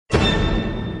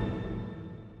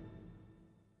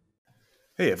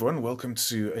Hey everyone, welcome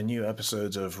to a new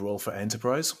episode of Roll for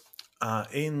Enterprise.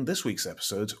 In this week's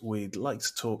episode, we'd like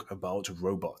to talk about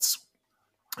robots.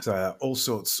 So, all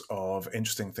sorts of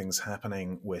interesting things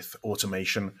happening with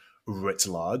automation writ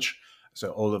large.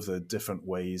 So, all of the different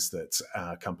ways that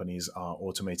companies are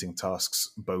automating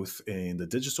tasks, both in the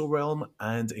digital realm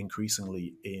and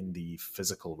increasingly in the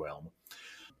physical realm.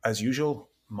 As usual,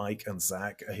 Mike and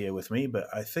Zach are here with me, but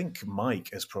I think Mike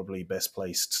is probably best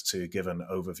placed to give an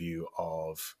overview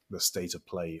of the state of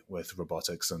play with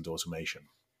robotics and automation.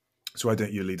 So why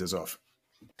don't you lead us off?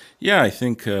 Yeah, I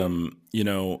think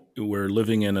we're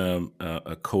living in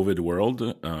a COVID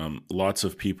world. Lots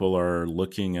of people are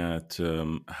looking at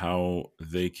how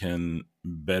they can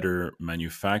better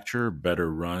manufacture,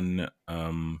 better run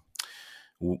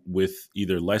with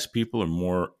either less people or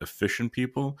more efficient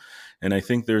people. And I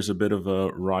think there's a bit of a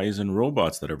rise in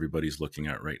robots that everybody's looking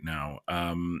at right now.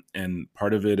 And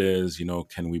part of it is,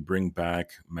 can we bring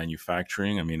back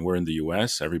manufacturing? I mean, we're in the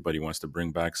U.S. Everybody wants to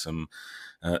bring back some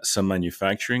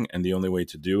manufacturing, and the only way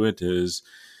to do it is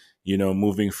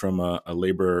moving from a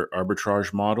labor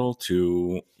arbitrage model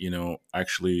to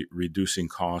actually reducing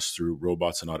costs through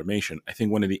robots and automation. I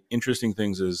think one of the interesting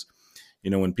things is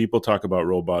when people talk about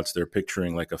robots, they're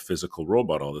picturing like a physical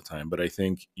robot all the time, but I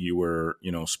think you were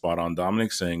spot on,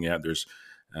 Dominic, saying yeah,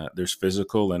 there's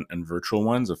physical and virtual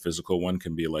ones. A physical one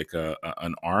can be like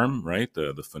an arm, right?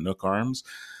 The Fanuc arms,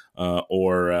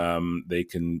 or they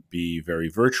can be very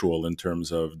virtual in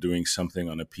terms of doing something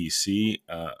on a PC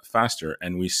faster.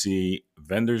 And we see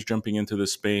vendors jumping into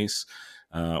this space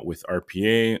with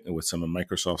RPA, with some of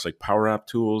Microsoft's like Power App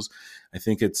tools. I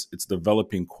think it's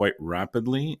developing quite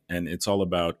rapidly, and it's all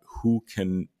about who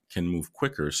can move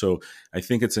quicker. So I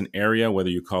think it's an area, whether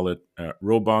you call it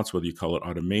robots, whether you call it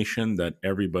automation, that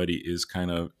everybody is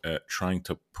kind of trying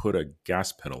to put a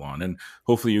gas pedal on. And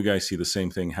hopefully you guys see the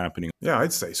same thing happening. Yeah,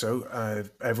 I'd say so.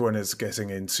 Everyone is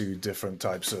getting into different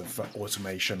types of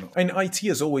automation. And IT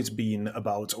has always been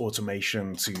about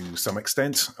automation to some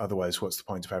extent. Otherwise, what's the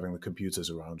point of having the computers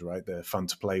around, right? They're fun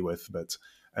to play with, but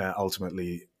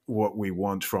ultimately, what we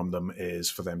want from them is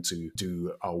for them to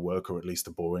do our work, or at least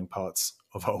the boring parts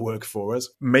of our work for us.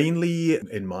 Mainly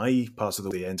in my part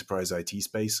of the enterprise IT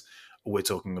space, we're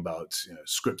talking about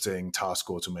scripting, task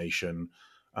automation,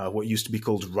 what used to be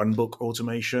called runbook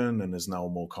automation and is now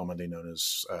more commonly known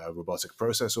as robotic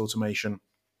process automation.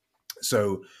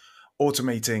 So,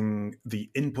 automating the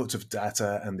input of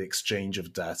data and the exchange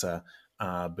of data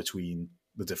between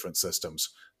the different systems.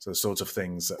 So, the sort of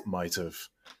things that might have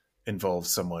involved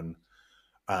someone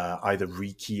either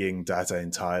rekeying data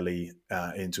entirely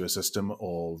into a system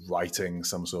or writing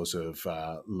some sort of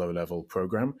low level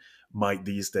program might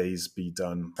these days be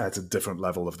done at a different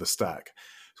level of the stack.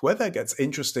 So where that gets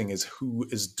interesting is who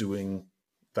is doing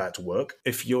that work.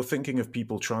 If you're thinking of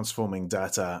people transforming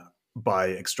data by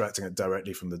extracting it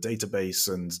directly from the database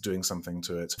and doing something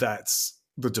to it, that's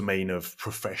the domain of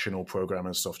professional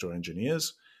programmers, software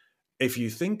engineers. If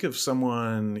you think of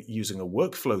someone using a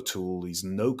workflow tool, these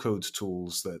no code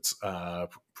tools that are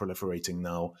proliferating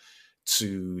now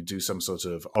to do some sort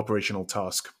of operational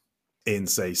task in,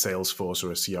 say, Salesforce or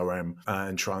a CRM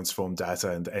and transform data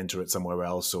and enter it somewhere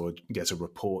else or get a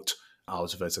report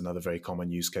out of it, another very common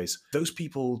use case. Those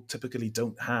people typically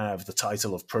don't have the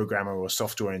title of programmer or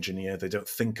software engineer. They don't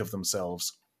think of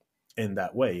themselves in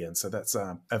that way. And so that's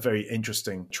a very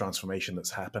interesting transformation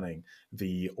that's happening.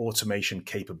 The automation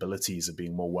capabilities are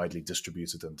being more widely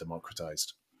distributed and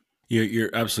democratized.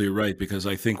 You're absolutely right, because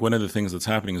I think one of the things that's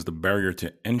happening is the barrier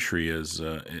to entry is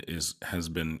has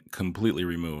been completely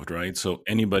removed, right? So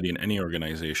anybody in any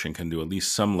organization can do at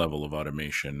least some level of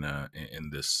automation in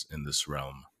this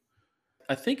realm.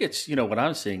 I think it's, what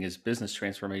I'm seeing is business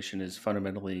transformation is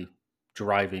fundamentally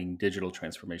driving digital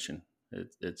transformation.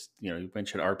 You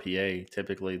mentioned RPA.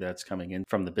 Typically, that's coming in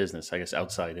from the business, I guess,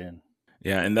 outside in.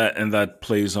 Yeah, and that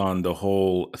plays on the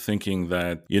whole thinking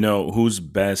that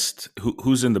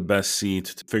who's in the best seat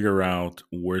to figure out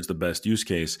where's the best use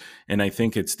case. And I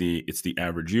think it's the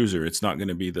average user. It's not going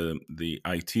to be the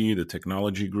IT, the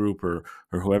technology group, or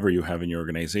whoever you have in your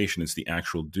organization. It's the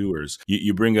actual doers.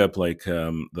 You bring up like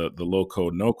the low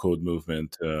code no code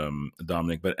movement,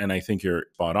 Dominic, and I think you're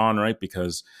spot on, right?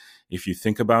 Because if you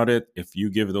think about it, if you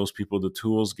give those people the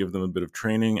tools, give them a bit of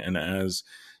training, and as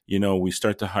we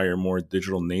start to hire more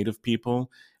digital native people,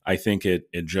 I think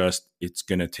it's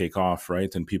going to take off,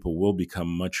 right? And people will become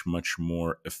much, much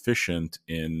more efficient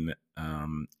in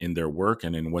their work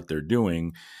and in what they're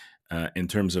doing. In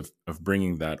terms of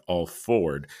bringing that all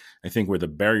forward, I think where the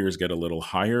barriers get a little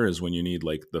higher is when you need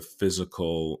like the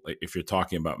physical. Like if you're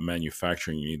talking about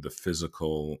manufacturing, you need the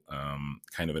physical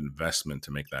kind of investment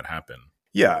to make that happen.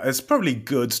 Yeah, it's probably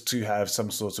good to have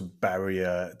some sort of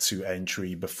barrier to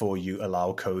entry before you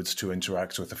allow code to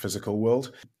interact with the physical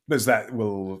world, because that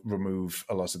will remove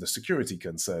a lot of the security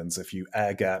concerns. If you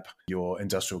air gap your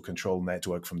industrial control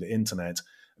network from the internet,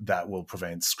 that will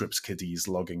prevent scripts kiddies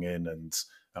logging in and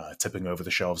tipping over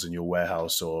the shelves in your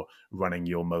warehouse or running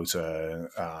your motor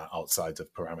outside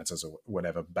of parameters or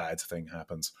whatever bad thing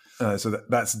happens.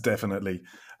 That's definitely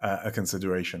a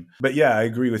consideration. But yeah, I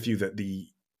agree with you that the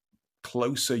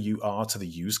closer you are to the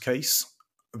use case,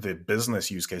 the business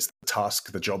use case, the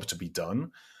task, the job to be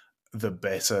done, the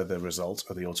better the result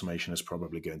of the automation is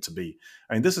probably going to be.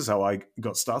 I mean, this is how I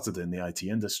got started in the IT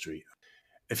industry.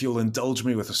 If you'll indulge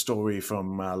me with a story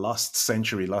from last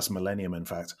century, last millennium, in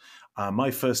fact, my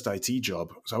first IT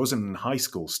job, so I was in high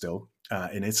school still.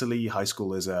 In Italy, high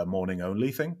school is a morning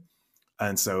only thing.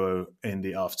 And so in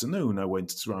the afternoon, I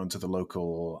went around to the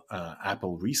local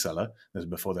Apple reseller. This was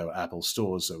before there were Apple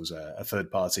stores. So it was a third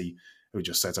party who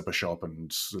just set up a shop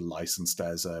and licensed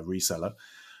as a reseller.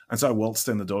 And so I waltzed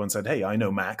in the door and said, "Hey, I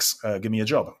know Max. Give me a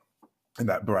job." In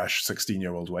that brash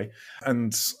 16-year-old way.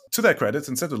 And to their credit,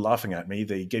 instead of laughing at me,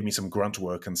 they gave me some grunt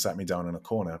work and sat me down in a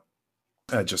corner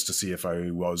just to see if I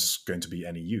was going to be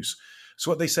any use. So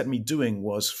what they set me doing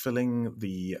was filling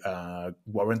the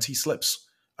warranty slips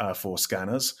for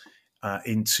scanners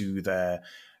into their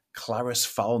Claris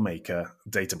FileMaker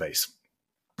database.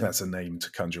 That's a name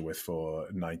to conjure with for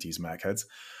 90s Mac heads.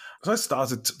 So I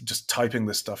started just typing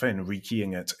this stuff in,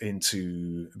 rekeying it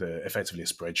into effectively a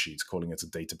spreadsheet, calling it a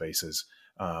database is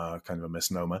kind of a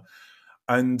misnomer.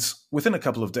 And within a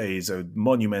couple of days, I was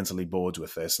monumentally bored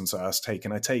with this. And so I asked, hey,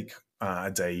 can I take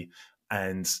a day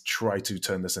and try to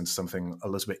turn this into something a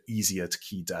little bit easier to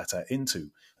key data into?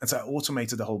 And so I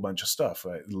automated a whole bunch of stuff,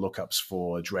 lookups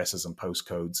for addresses and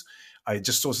postcodes. I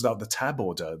just sorted out the tab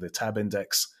order, the tab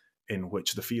index in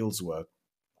which the fields were.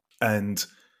 And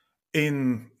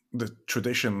in the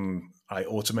tradition, I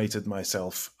automated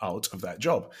myself out of that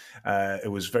job. It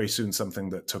was very soon something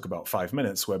that took about 5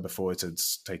 minutes, where before it had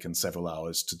taken several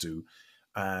hours to do.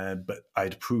 But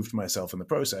I'd proved myself in the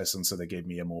process, and so they gave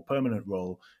me a more permanent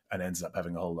role and ended up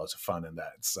having a whole lot of fun in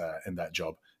that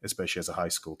job, especially as a high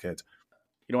school kid.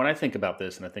 When I think about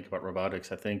this and I think about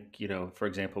robotics, I think, for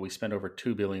example, we spend over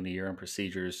 $2 billion a year on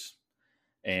procedures.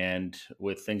 And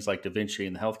with things like Da Vinci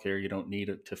in the healthcare, you don't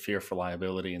need to fear for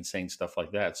liability and saying stuff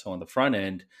like that. So on the front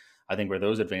end, I think where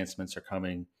those advancements are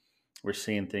coming, we're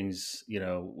seeing things,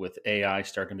 with AI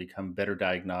starting to become better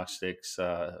diagnostics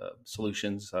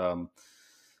solutions.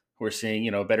 We're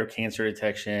seeing, better cancer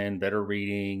detection, better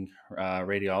reading,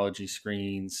 radiology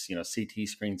screens, CT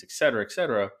screens, et cetera, et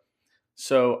cetera.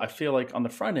 So I feel like on the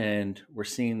front end, we're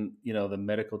seeing, the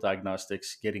medical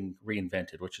diagnostics getting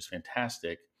reinvented, which is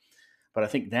fantastic. But I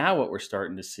think now what we're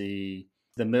starting to see,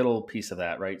 the middle piece of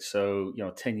that, right? So,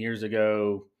 10 years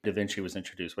ago, Da Vinci was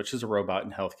introduced, which is a robot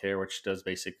in healthcare, which does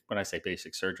when I say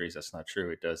basic surgeries, that's not true.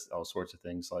 It does all sorts of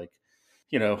things like,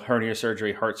 hernia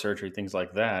surgery, heart surgery, things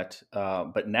like that.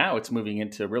 But now it's moving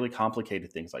into really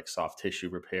complicated things like soft tissue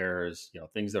repairs,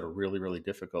 things that are really, really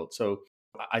difficult. So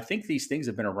I think these things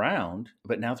have been around,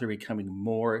 but now they're becoming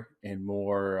more and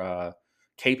more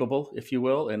capable, if you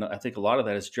will. And I think a lot of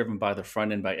that is driven by the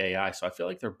front end by AI. So I feel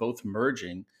like they're both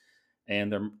merging,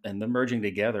 and they're merging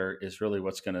together is really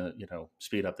what's going to,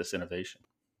 speed up this innovation.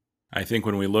 I think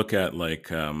when we look at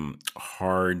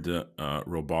hard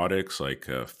robotics,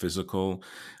 physical,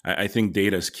 I think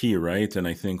data is key, right? And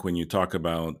I think when you talk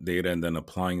about data and then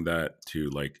applying that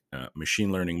to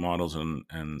machine learning models and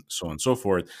so on and so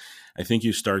forth, I think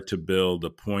you start to build a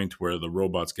point where the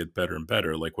robots get better and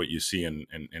better, like what you see in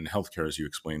healthcare, as you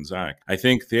explained, Zach. I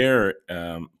think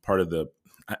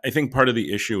I think part of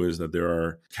the issue is that there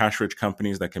are cash-rich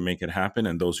companies that can make it happen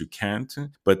and those who can't.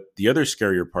 But the other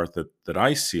scarier part that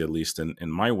I see, at least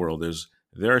in my world, is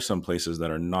there are some places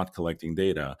that are not collecting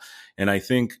data. And I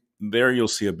think there you'll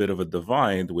see a bit of a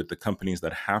divide with the companies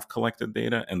that have collected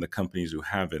data and the companies who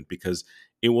haven't, because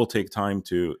it will take time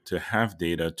to have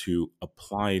data to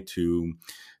apply to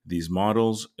these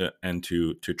models and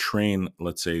to train,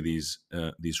 let's say,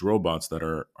 these robots that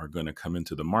are going to come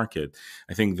into the market.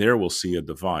 I think there we'll see a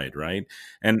divide, right?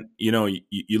 And you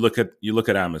look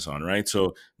at Amazon, right?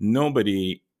 So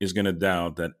nobody is going to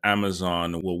doubt that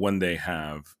Amazon will one day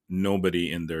have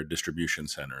nobody in their distribution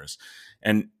centers,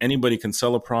 and anybody can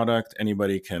sell a product,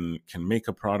 anybody can make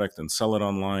a product and sell it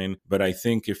online. But I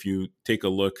think if you take a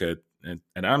look at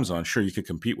Amazon, sure, you could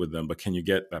compete with them, but can you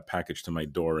get that package to my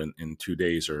door in 2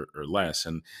 days or less?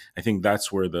 And I think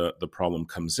that's where the problem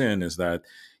comes in, is that,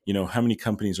 how many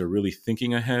companies are really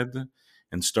thinking ahead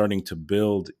and starting to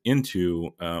build into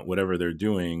whatever they're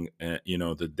doing,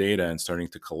 the data, and starting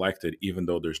to collect it, even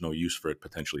though there's no use for it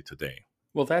potentially today.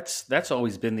 Well, that's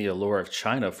always been the allure of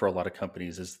China for a lot of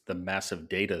companies is the massive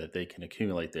data that they can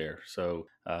accumulate there. So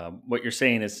what you're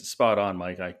saying is spot on,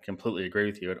 Mike. I completely agree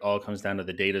with you. It all comes down to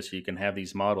the data, so you can have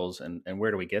these models, and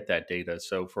where do we get that data?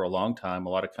 So for a long time, a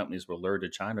lot of companies were lured to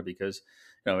China because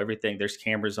everything there's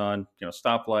cameras on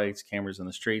stoplights, cameras on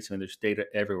the streets. I mean, there's data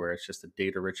everywhere. It's just a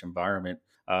data rich environment.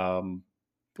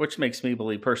 Which makes me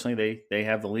believe personally they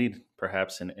have the lead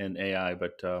perhaps in AI.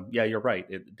 But yeah, you're right.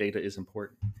 Data is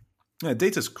important. Yeah,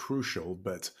 data is crucial,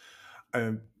 but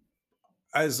um,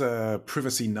 as a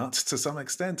privacy nut to some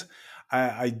extent,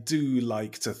 I do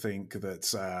like to think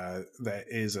that there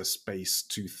is a space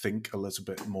to think a little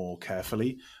bit more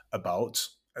carefully about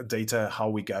data, how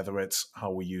we gather it, how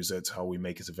we use it, how we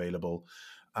make it available.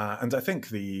 And I think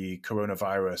the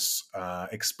coronavirus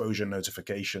exposure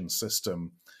notification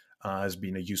system has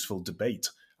been a useful debate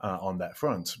on that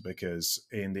front, because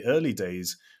in the early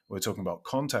days, we are talking about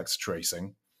contact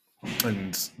tracing,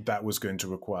 and that was going to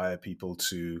require people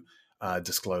to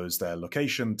disclose their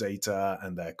location data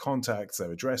and their contacts,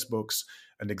 their address books,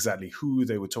 and exactly who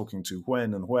they were talking to,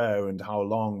 when and where, and how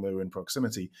long they were in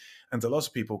proximity. And a lot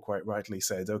of people quite rightly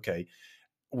said, okay,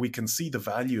 we can see the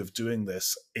value of doing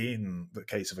this in the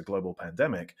case of a global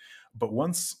pandemic, but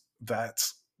once that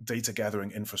data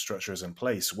gathering infrastructure is in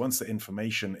place, once the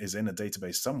information is in a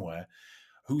database somewhere,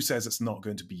 who says it's not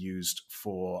going to be used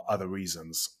for other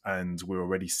reasons? And we're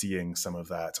already seeing some of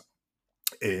that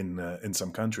in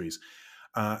some countries.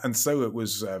 And so it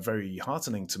was very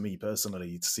heartening to me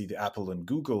personally to see the Apple and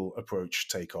Google approach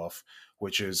take off,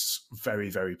 which is very,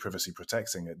 very privacy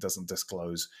protecting. It doesn't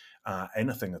disclose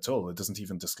anything at all. It doesn't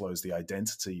even disclose the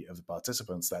identity of the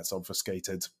participants. That's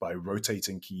obfuscated by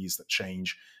rotating keys that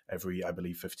change every, I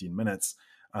believe, 15 minutes.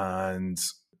 And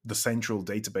the central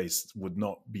database would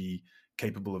not be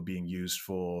capable of being used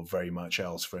for very much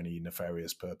else, for any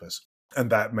nefarious purpose. And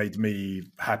that made me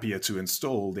happier to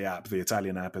install the app. The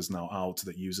Italian app is now out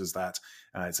that uses that.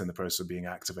 It's in the process of being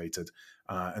activated.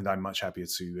 And I'm much happier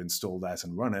to install that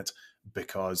and run it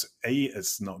because A,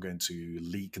 it's not going to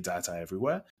leak data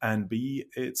everywhere. And B,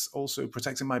 it's also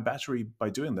protecting my battery by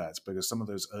doing that, because some of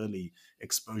those early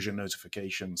exposure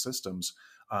notification systems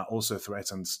also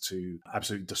threatened to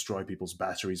absolutely destroy people's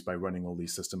batteries by running all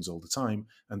these systems all the time.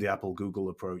 And the Apple Google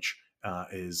approach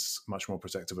is much more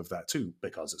protective of that too,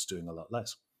 because it's doing a lot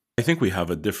less. I think we have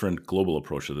a different global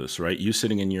approach to this, right? You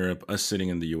sitting in Europe, us sitting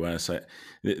in the US.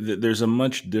 There's a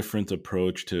much different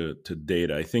approach to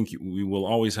data. I think we will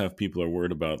always have people who are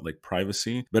worried about like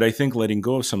privacy, but I think letting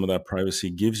go of some of that privacy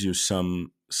gives you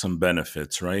some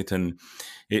benefits, right? And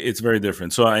it's very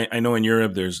different. So I know in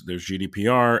Europe there's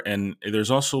GDPR, and there's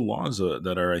also laws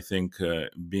that are, I think,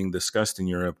 being discussed in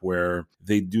Europe where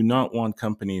they do not want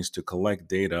companies to collect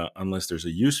data unless there's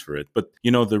a use for it. But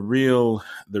the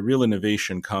real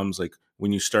innovation comes like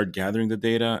when you start gathering the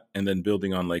data and then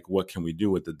building on like what can we do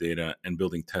with the data and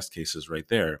building test cases right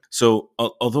there. So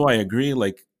although I agree,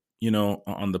 like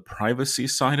on the privacy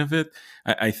side of it,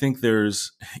 I think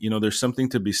there's something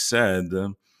to be said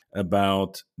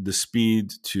about the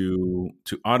speed to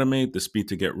automate, the speed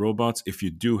to get robots. If you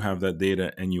do have that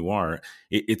data, and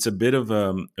it's a bit of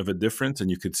a difference, and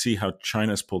you could see how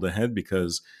China's pulled ahead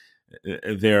because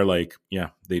they're like,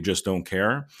 yeah, they just don't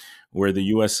care. Where the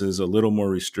U.S. is a little more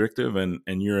restrictive, and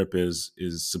Europe is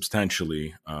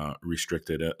substantially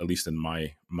restricted, at least in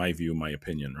my view, my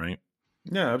opinion, right?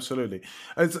 Yeah, absolutely.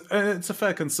 It's a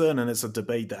fair concern, and it's a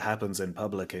debate that happens in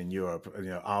public in Europe.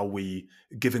 Are we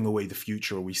giving away the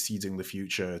future? Are we ceding the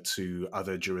future to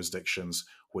other jurisdictions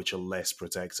which are less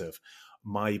protective?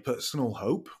 My personal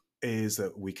hope is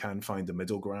that we can find a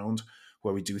middle ground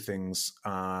where we do things.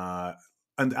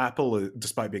 And Apple,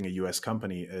 despite being a US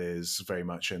company, is very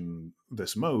much in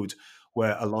this mode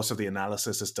where a lot of the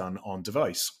analysis is done on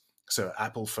device. So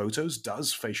Apple Photos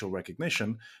does facial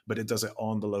recognition, but it does it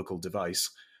on the local device,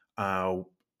 and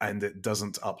it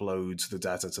doesn't upload the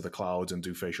data to the cloud and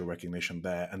do facial recognition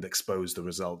there and expose the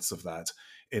results of that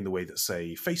in the way that,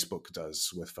 say, Facebook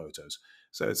does with photos.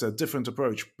 So it's a different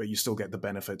approach, but you still get the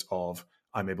benefit of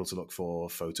I'm able to look for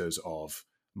photos of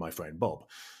my friend Bob.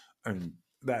 And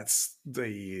that's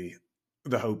the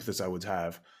hope that I would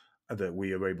have, that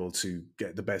we are able to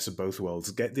get the best of both worlds,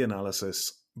 get the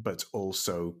analysis, but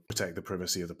also protect the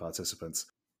privacy of the participants.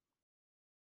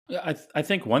 Yeah, I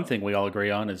think one thing we all agree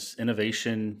on is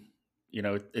innovation.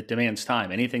 It demands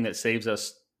time. Anything that saves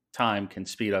us time can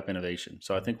speed up innovation.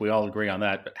 So I think we all agree on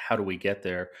that. But how do we get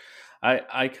there?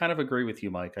 I kind of agree with you,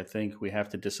 Mike. I think we have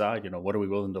to decide, what are we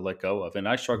willing to let go of? And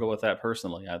I struggle with that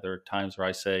personally. There are times where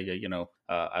I say,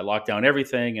 I lock down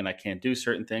everything and I can't do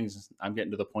certain things. I'm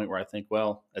getting to the point where I think,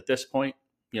 well, at this point,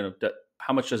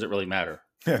 how much does it really matter?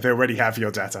 Yeah, they already have your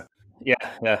data. Yeah,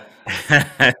 yeah.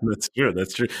 That's true.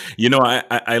 That's true.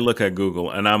 I look at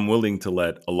Google and I'm willing to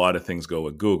let a lot of things go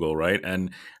with Google, right? And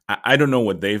I don't know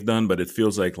what they've done, but it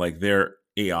feels like their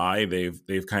AI,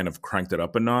 they've kind of cranked it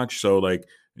up a notch. So like,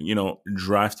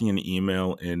 drafting an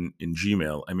email in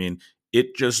Gmail, I mean,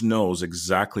 it just knows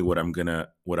exactly what I'm gonna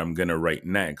write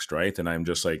next, right? And I'm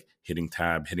just like hitting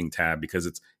tab because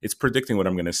it's predicting what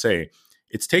I'm gonna say.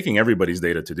 It's taking everybody's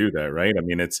data to do that, right? I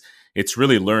mean, it's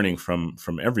really learning from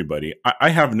everybody. I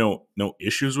have no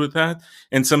issues with that,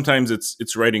 and sometimes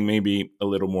it's writing maybe a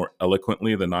little more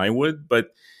eloquently than I would, but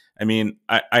I mean,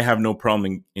 I have no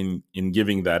problem in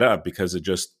giving that up because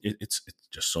it's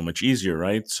just so much easier,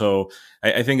 right? So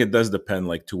I think it does depend,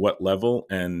 like to what level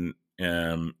and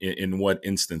in what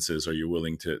instances are you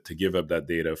willing to give up that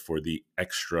data for the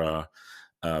extra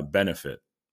benefit.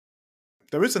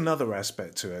 There is another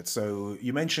aspect to it. So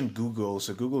you mentioned Google.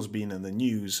 So Google's been in the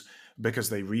news because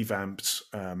they revamped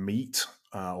Meet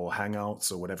or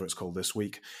Hangouts or whatever it's called this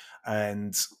week.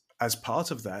 And as part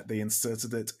of that, they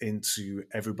inserted it into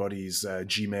everybody's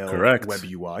Gmail web Correct.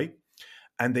 UI.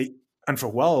 And for a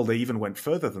while, they even went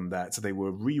further than that. So they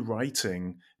were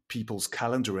rewriting people's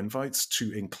calendar invites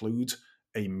to include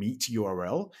a Meet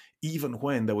URL, even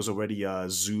when there was already a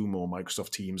Zoom or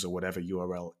Microsoft Teams or whatever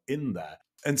URL in there.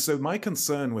 And so my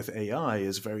concern with AI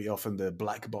is very often the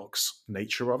black box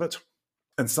nature of it.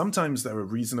 And sometimes there are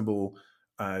reasonable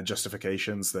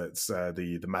justifications that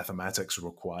the mathematics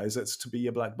requires it to be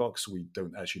a black box. We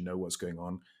don't actually know what's going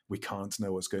on. We can't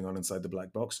know what's going on inside the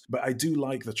black box. But I do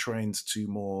like the trend to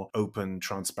more open,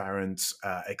 transparent,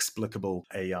 explicable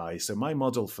AI. So my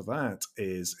model for that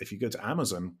is if you go to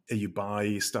Amazon, you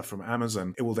buy stuff from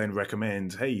Amazon, it will then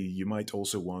recommend, hey, you might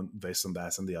also want this and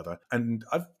that and the other. And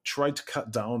I've tried to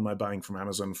cut down my buying from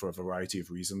Amazon for a variety of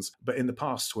reasons. But in the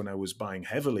past, when I was buying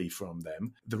heavily from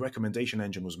them, the recommendation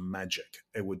engine was magic.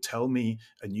 It would tell me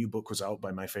a new book was out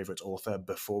by my favorite author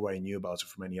before I knew about it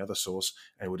from any other source.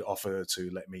 And it would offer to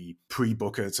let me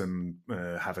pre-book it and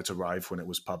have it arrive when it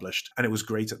was published. And it was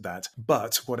great at that.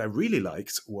 But what I really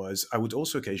liked was I would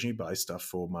also occasionally buy stuff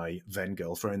for my then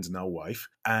girlfriend, now wife,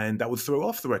 and that would throw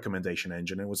off the recommendation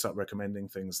engine and would start recommending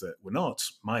things that were not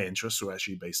my interests, were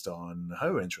actually based on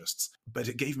her interests. But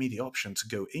it gave me the option to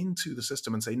go into the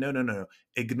system and say, no,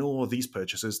 ignore these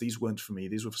purchases. These weren't for me.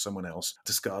 These were for someone else.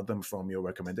 Discard them from your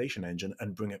recommendation engine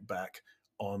and bring it back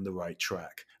on the right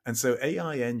track. And so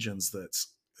AI engines that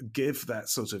give that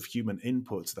sort of human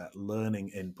input, that learning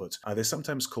input, they're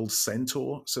sometimes called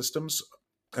centaur systems.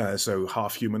 So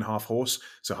half human, half horse.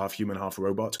 So half human, half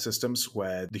robot systems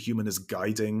where the human is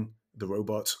guiding the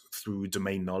robot through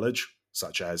domain knowledge,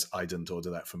 such as I didn't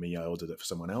order that for me, I ordered it for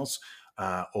someone else.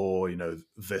 Or,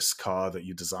 this car that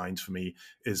you designed for me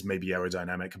is maybe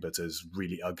aerodynamic, but is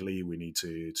really ugly. We need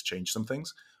to change some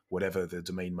things, whatever the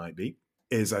domain might be.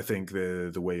 Is, I think,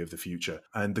 the way of the future.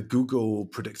 And the Google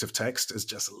predictive text is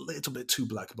just a little bit too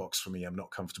black box for me. I'm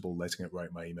not comfortable letting it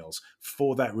write my emails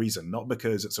for that reason, not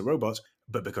because it's a robot,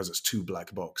 but because it's too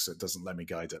black box. It doesn't let me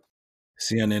guide it.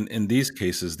 See, and in these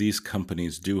cases, these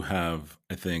companies do have,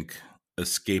 I think,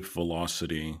 escape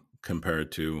velocity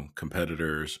compared to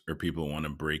competitors or people who want to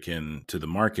break into the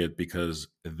market because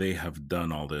they have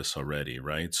done all this already,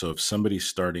 right? So if somebody's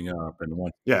starting up and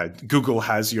wants, Yeah, Google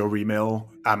has your email.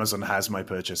 Amazon has my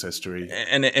purchase history.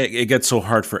 and it gets so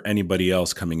hard for anybody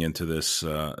else coming into this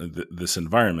this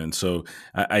environment. So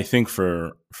I think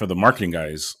for the marketing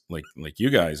guys like you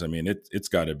guys, I mean, it's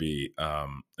got to be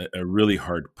a really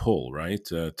hard pull, right,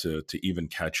 to even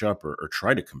catch up or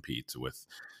try to compete with.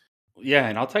 Yeah,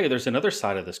 and I'll tell you, there's another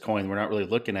side of this coin we're not really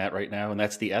looking at right now, and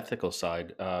that's the ethical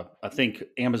side. I think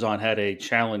Amazon had a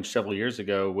challenge several years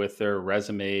ago with their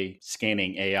resume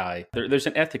scanning AI. There's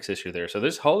an ethics issue there. So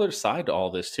there's a whole other side to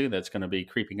all this too that's going to be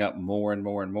creeping up more and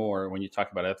more and more when you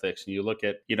talk about ethics. And you look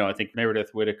at, I think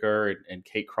Meredith Whittaker and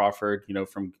Kate Crawford,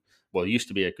 from well, it used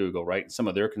to be at Google, right? And some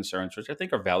of their concerns, which I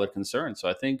think are valid concerns. So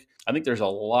I think there's a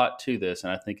lot to this,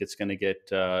 and I think it's going to get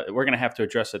we're going to have to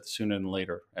address it sooner than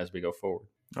later as we go forward.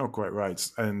 Oh, quite right.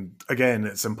 And again,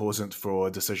 it's important for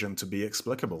a decision to be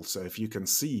explicable. So if you can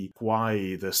see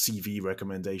why the CV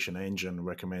recommendation engine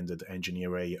recommended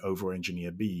engineer A over engineer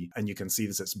B, and you can see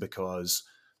that it's because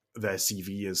their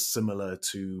CV is similar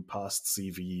to past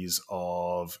CVs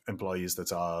of employees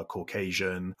that are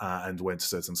Caucasian and went to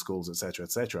certain schools, etc.,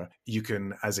 etc. You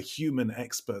can, as a human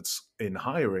expert in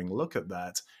hiring, look at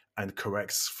that and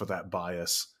corrects for that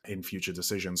bias in future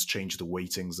decisions, change the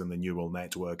weightings in the neural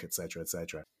network, et cetera, et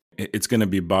cetera. It's going to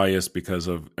be biased because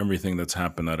of everything that's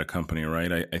happened at a company,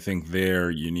 right? I think there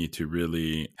you need to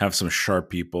really have some sharp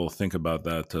people think about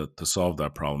that to solve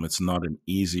that problem. It's not an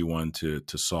easy one to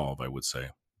solve, I would say.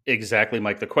 Exactly,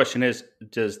 Mike. The question is,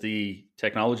 does the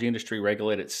technology industry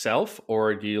regulate itself,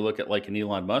 or do you look at like an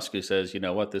Elon Musk who says, you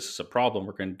know what, this is a problem,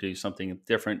 we're going to do something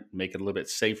different, make it a little bit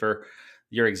safer?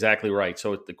 You're exactly right.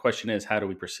 So the question is, how do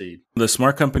we proceed? The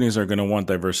smart companies are going to want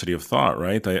diversity of thought,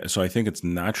 right? So I think it's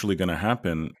naturally going to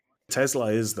happen.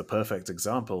 Tesla is the perfect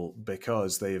example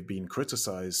because they have been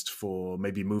criticized for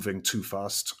maybe moving too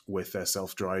fast with their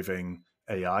self-driving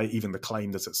AI. Even the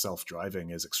claim that it's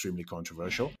self-driving is extremely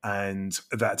controversial. And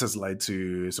that has led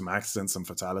to some accidents, some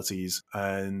fatalities.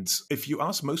 And if you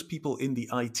ask most people in the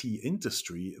IT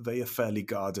industry, they are fairly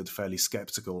guarded, fairly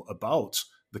skeptical about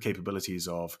the capabilities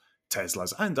of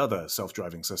Teslas and other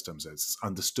self-driving systems. It's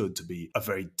understood to be a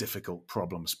very difficult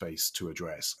problem space to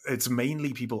address. It's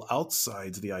mainly people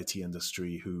outside the IT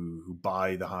industry who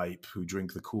buy the hype, who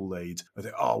drink the Kool-Aid.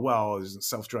 They, oh, well,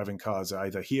 self-driving cars are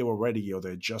either here already or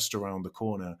they're just around the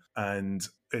corner. And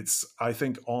it's, I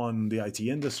think, on the IT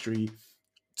industry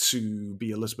to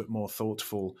be a little bit more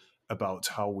thoughtful about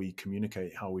how we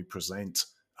communicate, how we present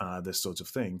this sort of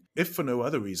thing, if for no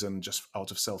other reason, just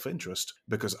out of self-interest,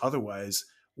 because otherwise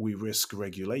we risk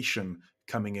regulation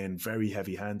coming in very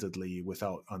heavy-handedly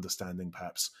without understanding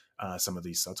perhaps some of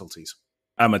these subtleties.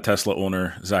 I'm a Tesla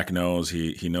owner. Zach knows.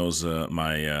 He knows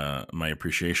my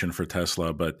appreciation for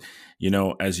Tesla. But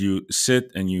as you sit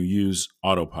and you use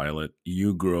autopilot,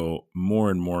 you grow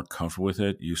more and more comfortable with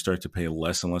it. You start to pay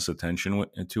less and less attention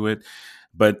to it.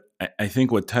 But I think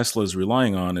what Tesla is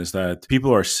relying on is that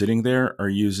people are sitting there, are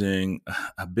using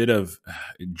a bit of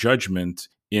judgment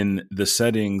in the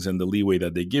settings and the leeway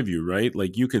that they give you, right?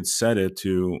 Like you could set it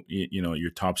to, your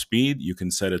top speed. You can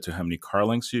set it to how many car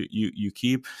lengths you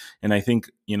keep. And I think,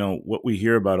 what we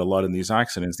hear about a lot in these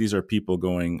accidents, these are people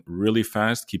going really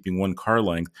fast, keeping one car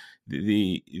length.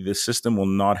 The system will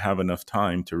not have enough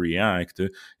time to react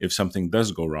if something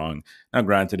does go wrong. Now,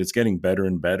 granted, it's getting better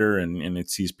and better, and it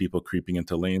sees people creeping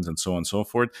into lanes and so on and so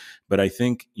forth. But I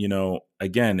think,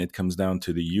 again, it comes down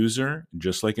to the user,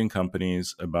 just like in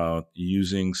companies, about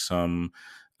using some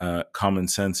common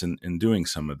sense in doing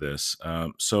some of this.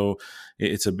 So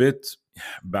it's a bit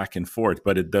back and forth,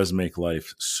 but it does make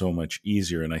life so much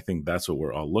easier. And I think that's what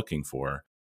we're all looking for.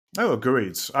 Oh,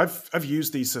 agreed. I've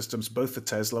used these systems, both the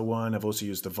Tesla one. I've also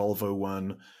used the Volvo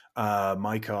one.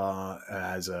 My car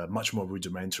has a much more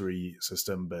rudimentary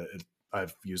system, but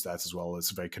I've used that as well.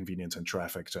 It's very convenient in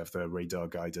traffic to have the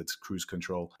radar-guided cruise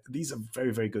control. These are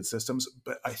very, very good systems,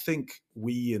 but I think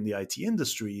we in the IT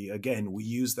industry, again, we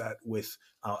use that with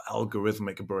our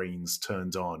algorithmic brains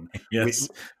turned on. Yes.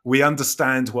 We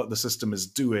understand what the system is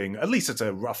doing, at least at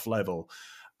a rough level.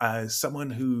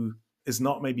 Someone who is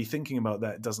not maybe thinking about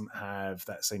that doesn't have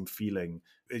that same feeling.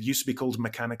 It used to be called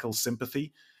mechanical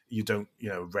sympathy. You don't,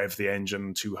 rev the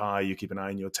engine too high. You keep an eye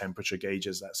on your temperature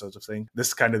gauges, that sort of thing. This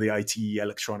is kind of the IT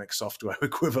electronic software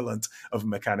equivalent of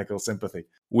mechanical sympathy.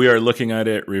 We are looking at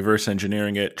it, reverse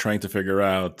engineering it, trying to figure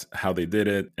out how they did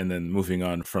it, and then moving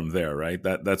on from there, right?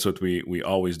 That's what we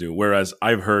always do. Whereas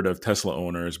I've heard of Tesla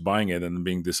owners buying it and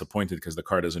being disappointed because the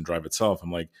car doesn't drive itself.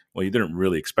 I'm like, well, you didn't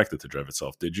really expect it to drive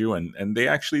itself, did you? And they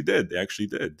actually did. They actually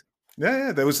did.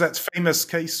 Yeah, there was that famous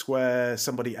case where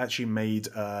somebody actually made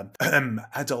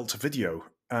adult video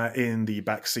in the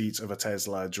backseat of a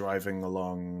Tesla driving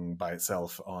along by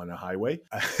itself on a highway.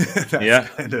 That's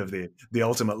kind of the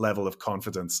ultimate level of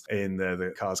confidence in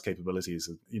the car's capabilities.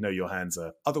 Your hands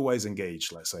are otherwise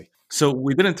engaged, let's say. So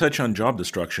we didn't touch on job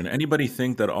destruction. Anybody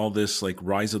think that all this like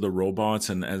rise of the robots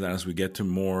and as we get to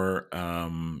more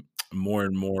and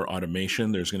more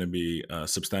automation, there's going to be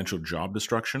substantial job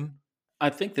destruction? I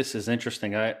think this is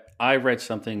interesting. I read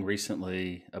something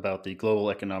recently about the Global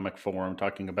Economic Forum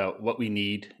talking about what we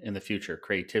need in the future: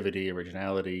 creativity,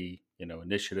 originality,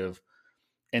 initiative,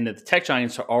 and that the tech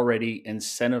giants are already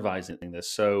incentivizing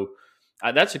this. So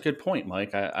that's a good point,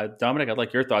 Mike. Dominic, I'd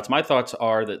like your thoughts. My thoughts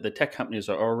are that the tech companies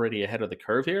are already ahead of the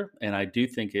curve here, and I do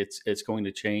think it's going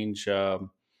to change, and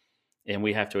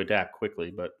we have to adapt quickly.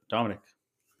 But Dominic.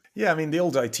 Yeah, I mean, the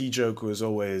old IT joke was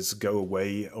always go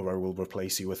away or I will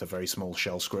replace you with a very small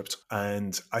shell script.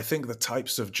 And I think the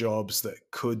types of jobs that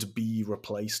could be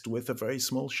replaced with a very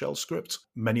small shell script,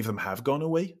 many of them have gone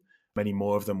away. Many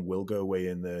more of them will go away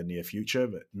in the near future,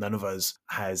 but none of us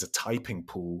has a typing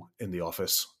pool in the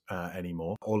office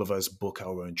anymore. All of us book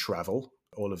our own travel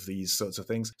all of these sorts of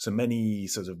things. So many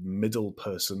sort of middle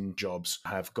person jobs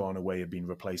have gone away, have been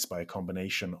replaced by a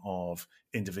combination of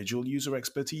individual user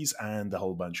expertise and a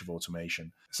whole bunch of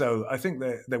automation. So I think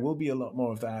there will be a lot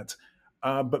more of that.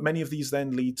 But many of these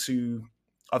then lead to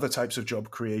other types of job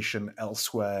creation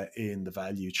elsewhere in the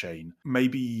value chain.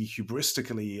 Maybe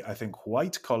hubristically, I think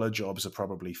white collar jobs are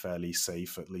probably fairly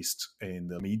safe, at least in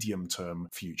the medium term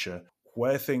future.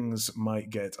 Where things might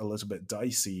get a little bit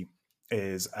dicey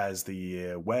is as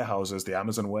the warehouses, the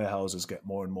Amazon warehouses get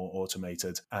more and more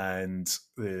automated, and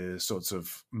the sorts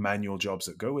of manual jobs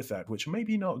that go with that, which are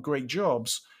maybe not great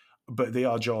jobs, but they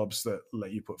are jobs that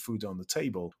let you put food on the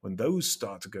table. When those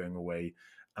start going away,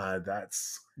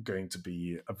 that's going to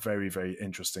be a very, very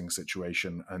interesting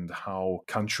situation, and how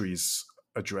countries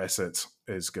address it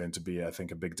is going to be, I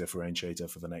think, a big differentiator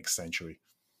for the next century.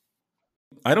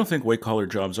 I don't think white collar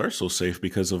jobs are so safe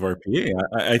because of RPA.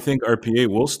 I think RPA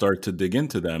will start to dig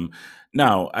into them.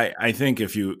 Now, I think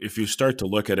if you start to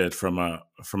look at it from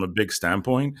a big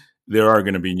standpoint, there are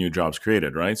going to be new jobs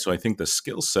created, right? So I think the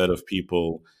skill set of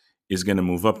people is going to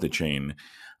move up the chain.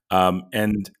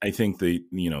 And I think the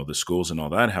schools and all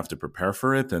that have to prepare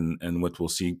for it, and what we'll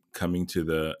see coming to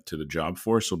the job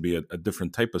force will be a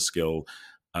different type of skill,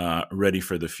 ready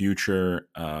for the future,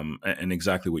 and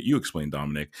exactly what you explained,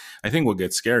 Dominic. I think what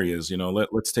gets scary is,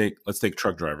 let's take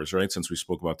truck drivers, right? Since we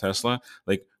spoke about Tesla,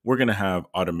 like, we're going to have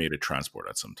automated transport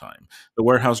at some time. The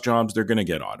warehouse jobs, they're going to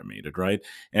get automated, right?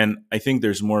 And I think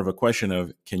there's more of a question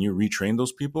of, can you retrain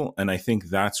those people? And I think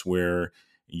that's where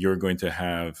you're going to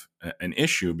have an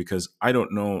issue, because I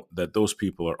don't know that those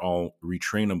people are all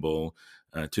retrainable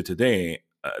to today,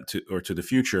 to the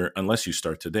future, unless you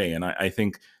start today. And I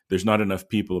think there's not enough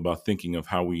people about thinking of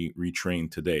how we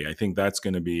retrain today. I think that's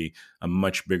going to be a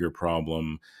much bigger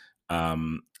problem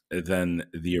than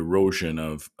the erosion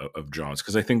of jobs,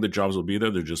 because I think the jobs will be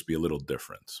there, they'll just be a little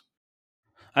different.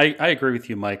 I agree with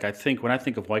you, Mike. I think when I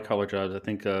think of white collar jobs, I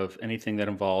think of anything that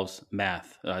involves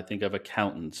math. I think of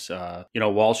accountants,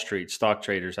 Wall Street, stock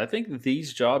traders. I think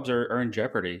these jobs are in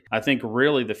jeopardy. I think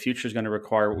really the future is going to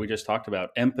require what we just talked about,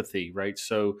 empathy, right?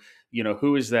 So,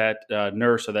 who is that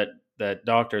nurse or that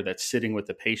doctor that's sitting with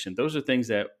the patient? Those are things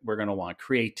that we're going to want.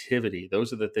 Creativity.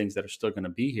 Those are the things that are still going to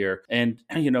be here. And,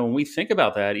 when we think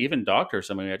about that, even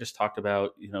doctors, I just talked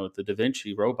about, the Da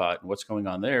Vinci robot and what's going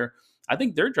on there. I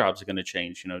think their jobs are going to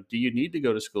change. Do you need to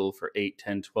go to school for 8,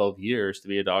 10, 12 years to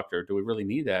be a doctor? Do we really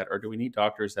need that? Or do we need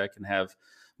doctors that can have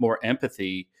more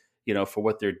empathy, for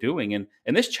what they're doing? And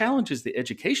this challenges the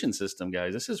education system,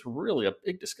 guys. This is really a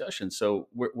big discussion. So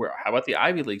how about the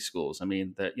Ivy League schools? How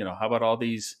about all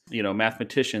these,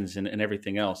 mathematicians and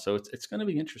everything else? So it's going to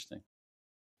be interesting.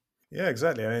 Yeah,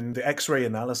 exactly. The X-ray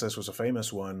analysis was a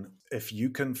famous one. If you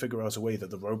can figure out a way that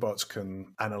the robots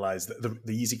can analyze the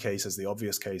easy cases, the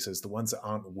obvious cases, the ones that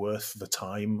aren't worth the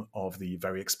time of the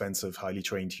very expensive, highly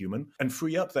trained human, and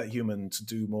free up that human to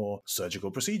do more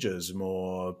surgical procedures,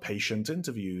 more patient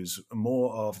interviews,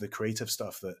 more of the creative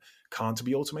stuff that can't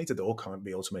be automated or can't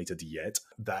be automated yet,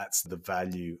 that's the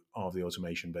value of the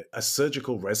automation. But a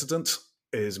surgical resident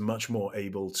is much more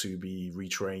able to be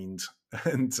retrained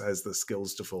and has the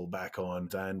skills to fall back on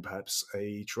than perhaps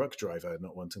a truck driver.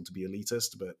 Not wanting to be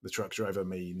elitist, but the truck driver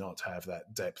may not have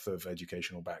that depth of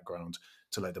educational background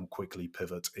to let them quickly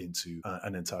pivot into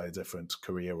an entire different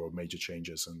career or major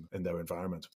changes in their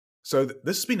environment. So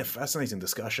this has been a fascinating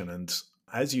discussion, and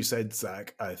as you said,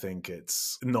 Zach, I think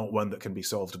it's not one that can be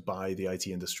solved by the IT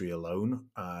industry alone.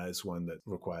 It's one that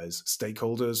requires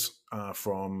stakeholders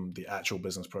from the actual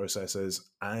business processes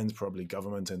and probably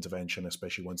government intervention,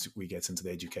 especially once we get into the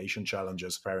education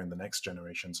challenges preparing the next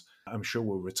generations. I'm sure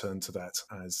we'll return to that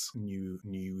as new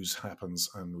news happens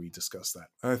and we discuss that.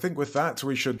 I think with that,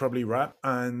 we should probably wrap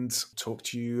and talk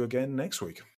to you again next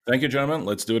week. Thank you, gentlemen.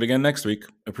 Let's do it again next week.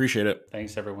 Appreciate it.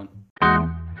 Thanks, everyone.